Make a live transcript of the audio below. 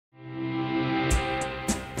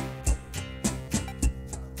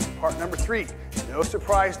Number 3, no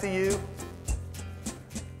surprise to you,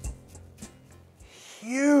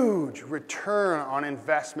 huge return on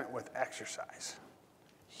investment with exercise.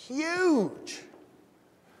 Huge.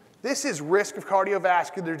 This is risk of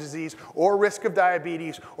cardiovascular disease or risk of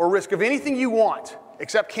diabetes or risk of anything you want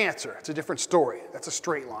except cancer. It's a different story. That's a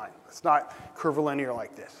straight line. It's not curvilinear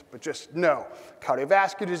like this. But just know,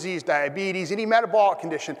 cardiovascular disease, diabetes, any metabolic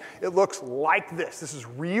condition, it looks like this. This is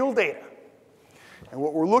real data. And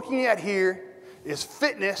what we're looking at here is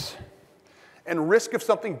fitness and risk of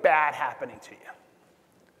something bad happening to you.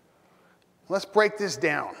 Let's break this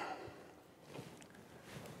down.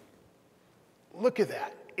 Look at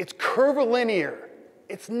that. It's curvilinear.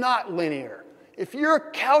 It's not linear. If you're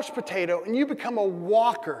a couch potato and you become a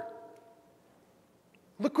walker,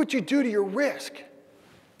 look what you do to your risk.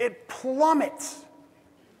 It plummets.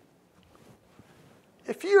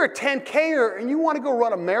 If you're a 10K'er and you want to go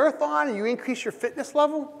run a marathon and you increase your fitness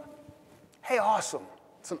level, hey, awesome.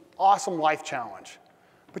 It's an awesome life challenge.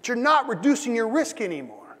 But you're not reducing your risk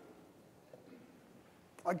anymore.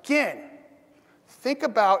 Again, think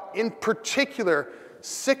about, in particular,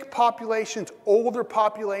 sick populations, older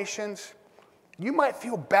populations. You might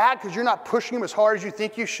feel bad because you're not pushing them as hard as you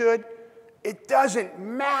think you should. It doesn't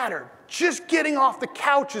matter. Just getting off the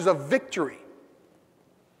couch is a victory.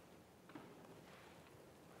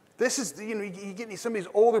 This is, you get some of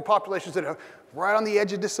these older populations that are right on the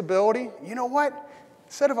edge of disability. You know what?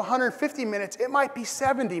 Instead of 150 minutes, it might be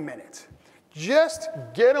 70 minutes. Just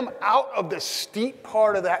get them out of the steep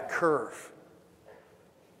part of that curve.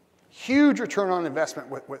 Huge return on investment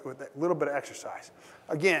with a little bit of exercise.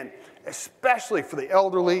 Again, especially for the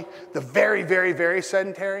elderly, the very, very, very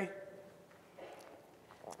sedentary,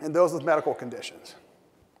 and those with medical conditions.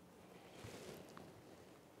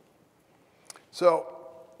 So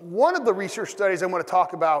one of the research studies I want to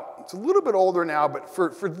talk about, it's a little bit older now, but for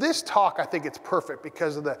this talk, I think it's perfect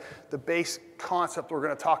because of the base concept we're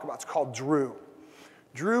going to talk about. It's called DREW.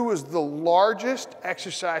 DREW is the largest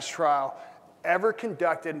exercise trial ever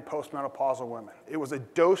conducted in postmenopausal women. It was a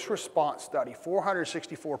dose-response study,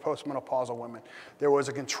 464 postmenopausal women. There was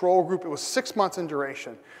a control group. It was 6 months in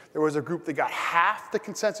duration. There was a group that got half the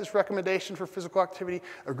consensus recommendation for physical activity,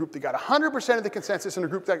 a group that got 100% of the consensus, and a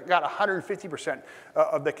group that got 150%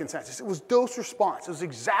 of the consensus. It was dose-response. It was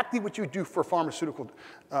exactly what you do for a pharmaceutical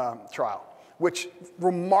trial, which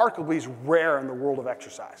remarkably is rare in the world of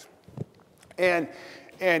exercise. And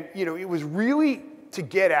it was really to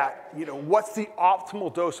get at, what's the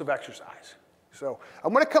optimal dose of exercise. So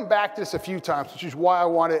I'm going to come back to this a few times, which is why I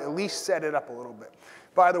want to at least set it up a little bit.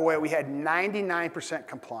 By the way, we had 99%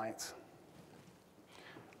 compliance.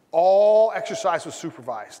 All exercise was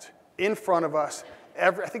supervised in front of us. I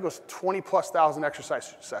think it was 20,000+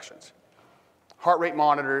 exercise sessions. Heart rate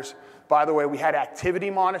monitors. By the way, we had activity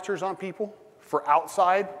monitors on people for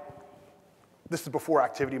outside. This is before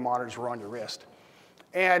activity monitors were on your wrist.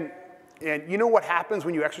 And you know what happens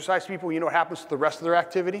when you exercise people? You know what happens to the rest of their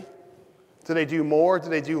activity? Do they do more? Do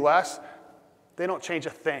they do less? They don't change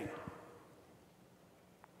a thing.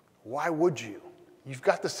 Why would you? You've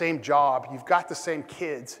got the same job. You've got the same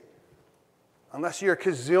kids. Unless you're a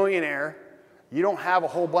gazillionaire, you don't have a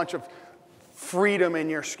whole bunch of freedom in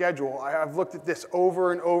your schedule. I've looked at this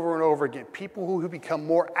over and over and over again. People who become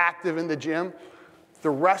more active in the gym,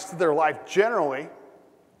 the rest of their life generally,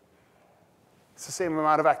 it's the same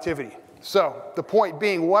amount of activity. So the point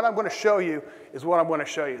being, what I'm going to show you is what I'm going to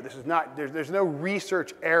show you. This is not, there's no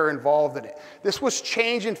research error involved in it. This was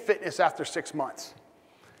change in fitness after 6 months.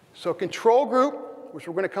 So control group, which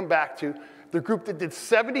we're going to come back to, the group that did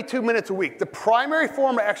 72 minutes a week. The primary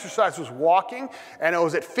form of exercise was walking, and it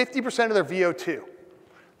was at 50% of their VO2.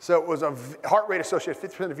 So it was a heart rate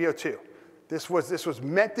associated 50% of VO2. This was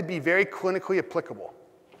meant to be very clinically applicable.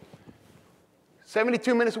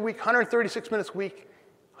 72 minutes a week, 136 minutes a week,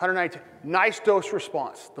 192. Nice dose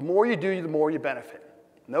response. The more you do, the more you benefit.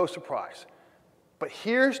 No surprise. But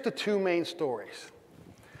here's the two main stories.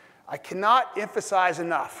 I cannot emphasize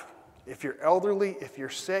enough, if you're elderly, if you're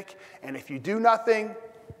sick, and if you do nothing,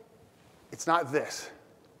 it's not this.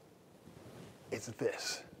 It's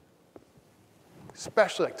this.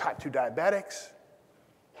 Especially like type 2 diabetics.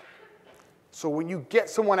 So when you get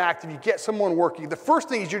someone active, you get someone working, the first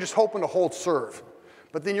thing is you're just hoping to hold serve.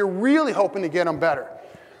 But then you're really hoping to get them better.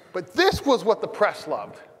 But this was what the press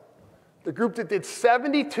loved. The group that did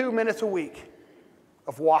 72 minutes a week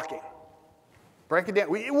of walking. Break it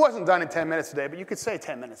down. It wasn't done in 10 minutes a day, but you could say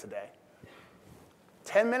 10 minutes a day.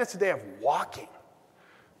 10 minutes a day of walking.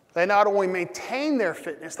 They not only maintained their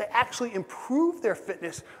fitness, they actually improved their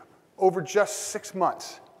fitness over just 6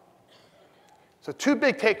 months. So two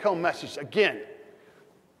big take-home messages. Again,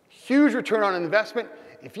 Huge return on investment.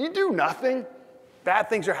 If you do nothing, bad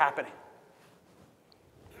things are happening.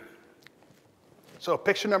 So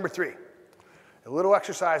picture number 3. A little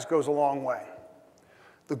exercise goes a long way.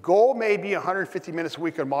 The goal may be 150 minutes a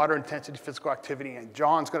week of moderate intensity physical activity, and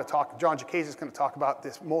John Jacquet is going to talk about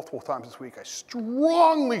this multiple times this week. I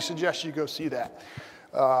strongly suggest you go see that.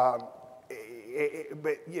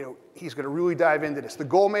 But you know, he's going to really dive into this. The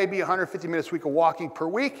goal may be 150 minutes a week of walking per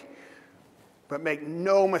week, but make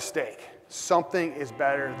no mistake, something is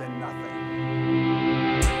better than nothing.